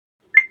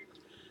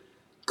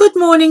Good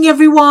morning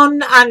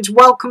everyone and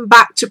welcome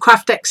back to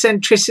Craft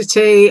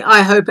Eccentricity.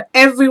 I hope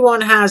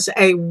everyone has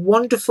a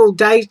wonderful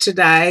day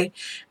today,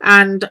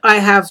 and I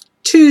have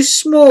two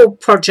small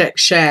project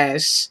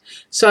shares.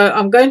 So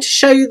I'm going to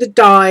show you the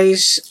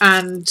dies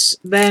and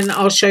then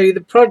I'll show you the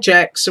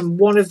projects, and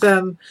one of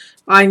them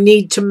I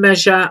need to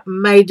measure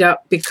made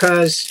up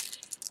because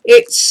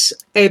it's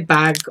a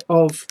bag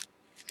of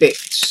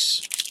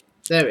bits.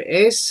 There it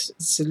is.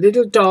 It's a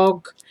little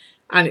dog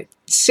and it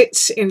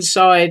sits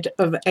inside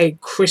of a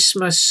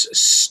Christmas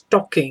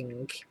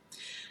stocking.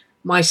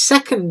 My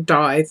second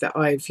die that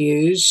I've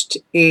used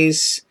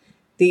is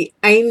the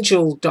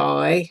angel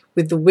die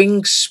with the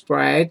wings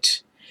spread,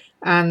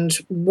 and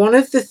one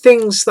of the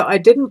things that I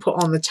didn't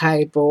put on the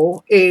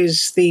table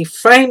is the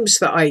frames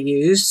that I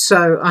used,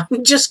 so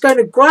I'm just going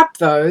to grab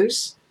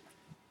those.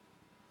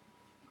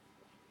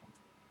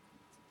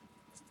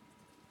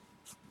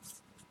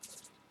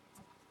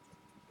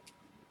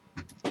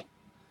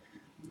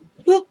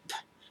 Whoop.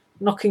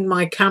 Knocking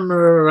my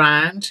camera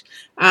around,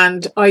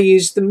 and I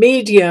used the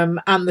medium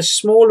and the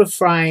smaller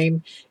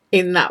frame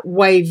in that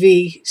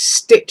wavy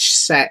stitch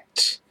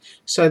set.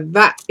 So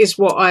that is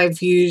what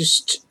I've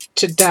used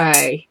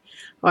today.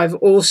 I've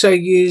also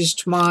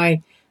used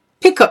my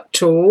pickup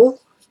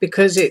tool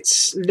because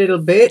it's little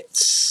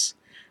bits,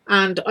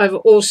 and I've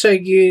also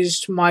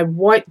used my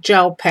white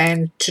gel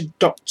pen to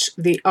dot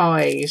the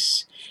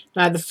eyes.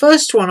 Now the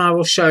first one I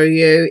will show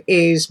you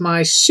is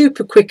my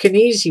super quick and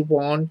easy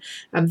one,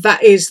 and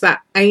that is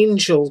that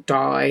angel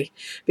die,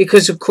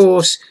 because of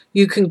course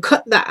you can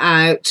cut that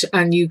out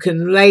and you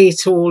can lay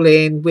it all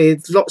in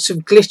with lots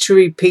of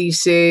glittery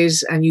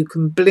pieces and you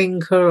can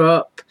bling her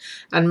up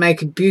and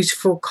make a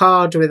beautiful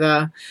card with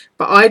her.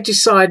 But I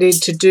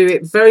decided to do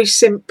it very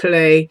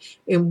simply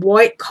in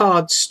white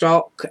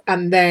cardstock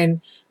and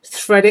then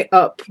thread it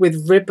up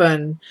with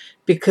ribbon,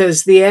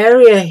 because the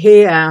area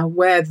here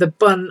where the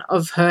bun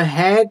of her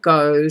hair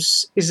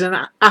goes is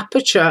an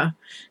aperture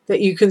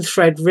that you can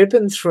thread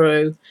ribbon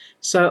through.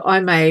 So I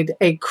made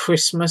a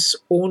Christmas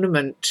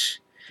ornament,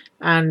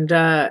 and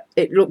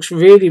it looks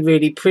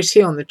really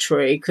pretty on the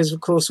tree because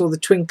of course all the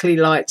twinkly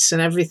lights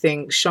and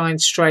everything shine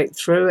straight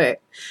through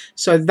it.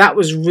 So that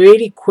was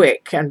really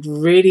quick and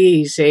really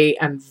easy,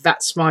 and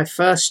that's my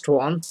first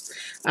one.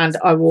 And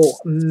I will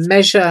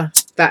measure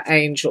that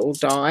angel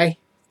die,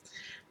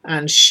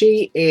 and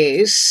she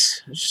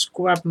is, just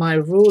grab my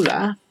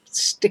ruler,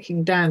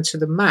 sticking down to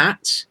the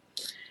mat.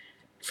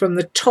 From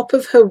the top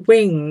of her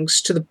wings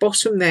to the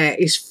bottom there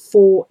is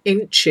 4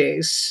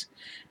 inches,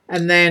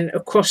 and then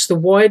across the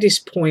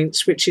widest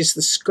points, which is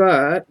the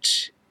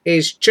skirt,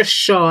 is just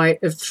shy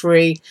of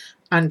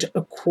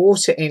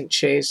 3¼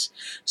 inches.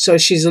 So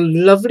she's a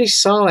lovely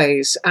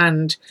size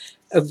and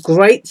a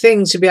great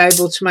thing to be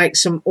able to make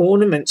some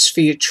ornaments for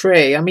your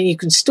tree. I mean, you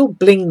can still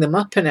bling them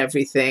up and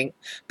everything,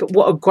 but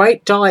what a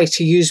great die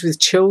to use with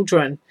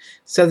children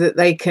so that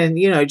they can,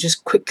 you know,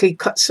 just quickly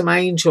cut some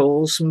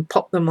angels and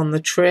pop them on the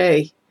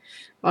tree.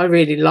 I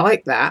really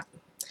like that.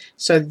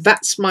 So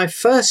that's my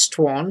first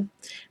one.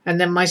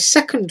 And then my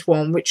second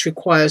one, which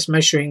requires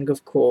measuring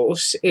of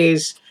course,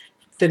 is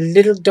the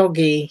little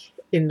doggy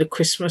in the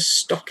Christmas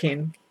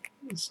stocking.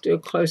 Let's do a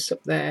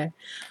close-up there.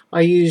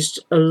 I used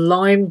a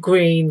lime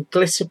green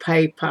glitter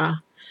paper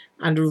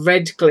and a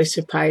red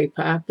glitter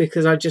paper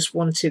because I just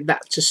wanted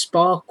that to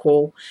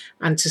sparkle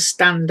and to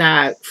stand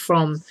out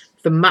from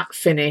the matte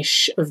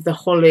finish of the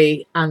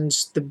holly and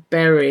the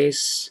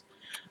berries.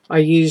 I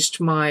used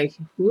my,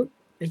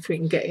 if we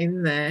can get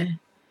in there,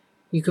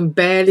 you can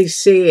barely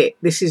see it.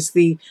 This is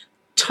the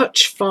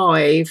Touch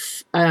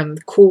 5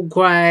 cool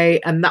grey,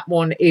 and that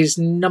one is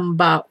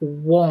number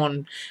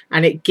 1,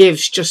 and it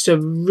gives just a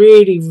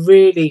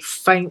really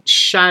faint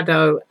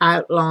shadow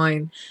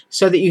outline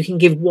so that you can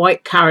give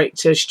white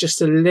characters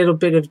just a little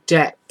bit of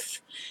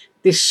depth.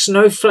 This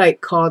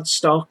snowflake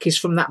cardstock is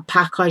from that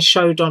pack I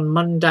showed on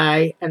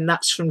Monday, and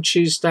that's from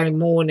Tuesday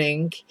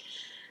morning.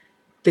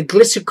 The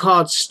glitter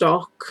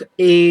cardstock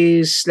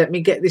is, let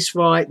me get this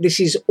right, this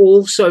is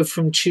also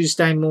from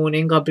Tuesday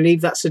morning. I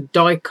believe that's a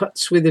die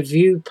cuts with a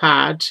view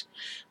pad.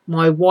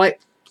 My white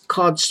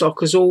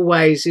cardstock, as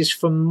always, is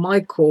from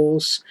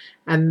Michael's,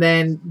 and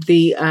then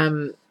the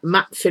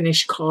matte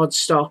finish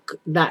cardstock,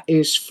 that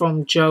is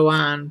from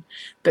Joann.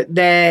 But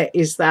there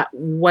is that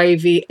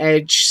wavy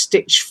edge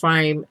stitch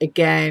frame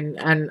again,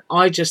 and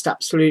I just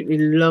absolutely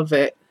love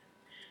it.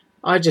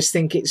 I just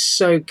think it's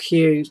so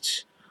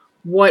cute.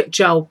 White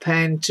gel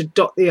pen to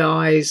dot the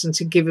eyes and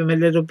to give him a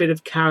little bit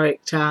of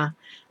character,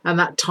 and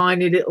that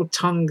tiny little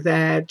tongue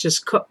there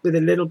just cut with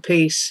a little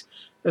piece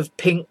of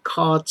pink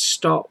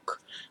cardstock.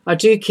 I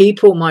do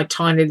keep all my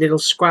tiny little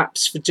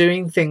scraps for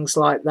doing things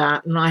like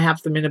that, and I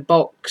have them in a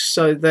box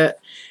so that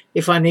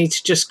if I need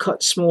to just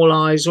cut small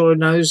eyes or a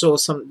nose or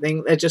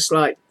something, they're just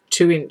like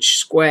 2-inch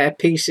square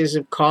pieces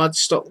of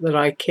cardstock that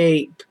I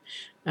keep,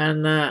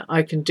 and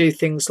I can do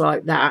things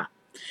like that.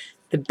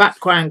 The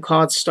background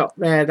cardstock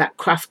there, that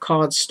Kraft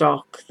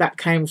cardstock, that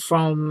came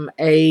from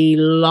a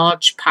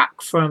large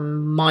pack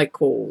from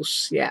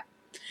Michael's. Yeah.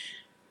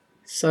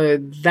 So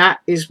that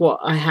is what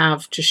I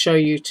have to show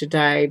you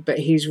today, but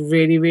he's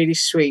really, really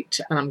sweet,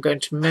 and I'm going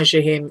to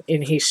measure him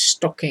in his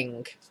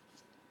stocking.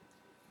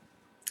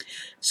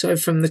 So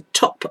from the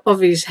top of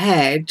his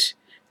head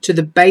to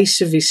the base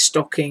of his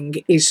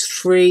stocking is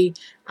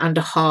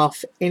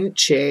 3.5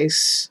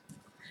 inches,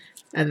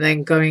 and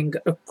then going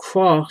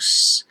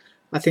across,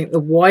 I think the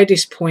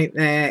widest point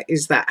there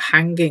is that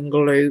hanging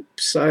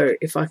loop. So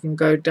if I can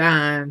go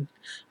down,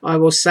 I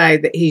will say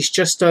that he's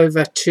just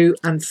over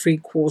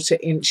 2.75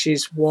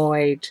 inches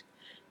wide.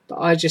 But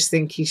I just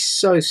think he's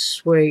so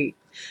sweet.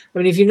 I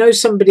mean, if you know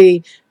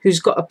somebody who's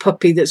got a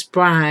puppy that's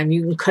brown,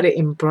 you can cut it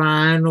in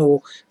brown,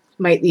 or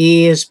make the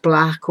ears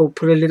black, or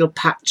put a little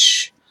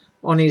patch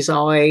on his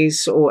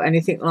eyes or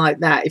anything like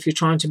that, if you're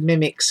trying to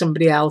mimic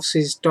somebody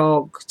else's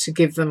dog to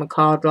give them a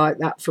card like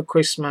that for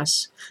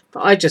Christmas.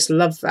 But I just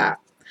love that.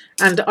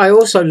 And I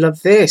also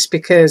love this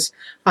because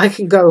I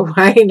can go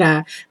away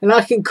now and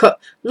I can cut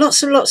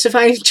lots and lots of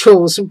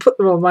angels and put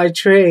them on my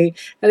tree,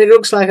 and it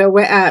looks like I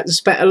went out and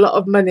spent a lot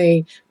of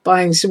money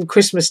buying some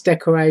Christmas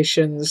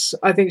decorations.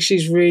 I think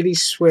she's really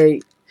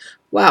sweet.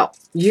 Well,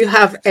 you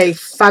have a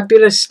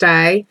fabulous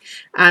day,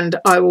 and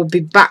I will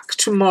be back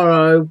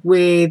tomorrow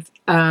with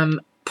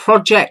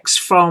projects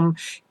from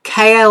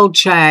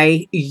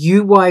KLJ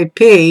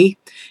UYP.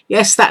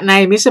 Yes, that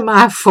name is a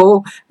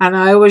mouthful, and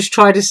I always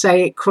try to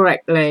say it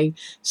correctly.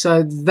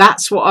 So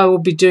that's what I will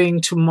be doing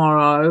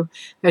tomorrow.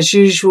 As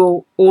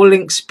usual, all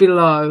links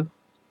below.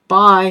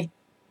 Bye.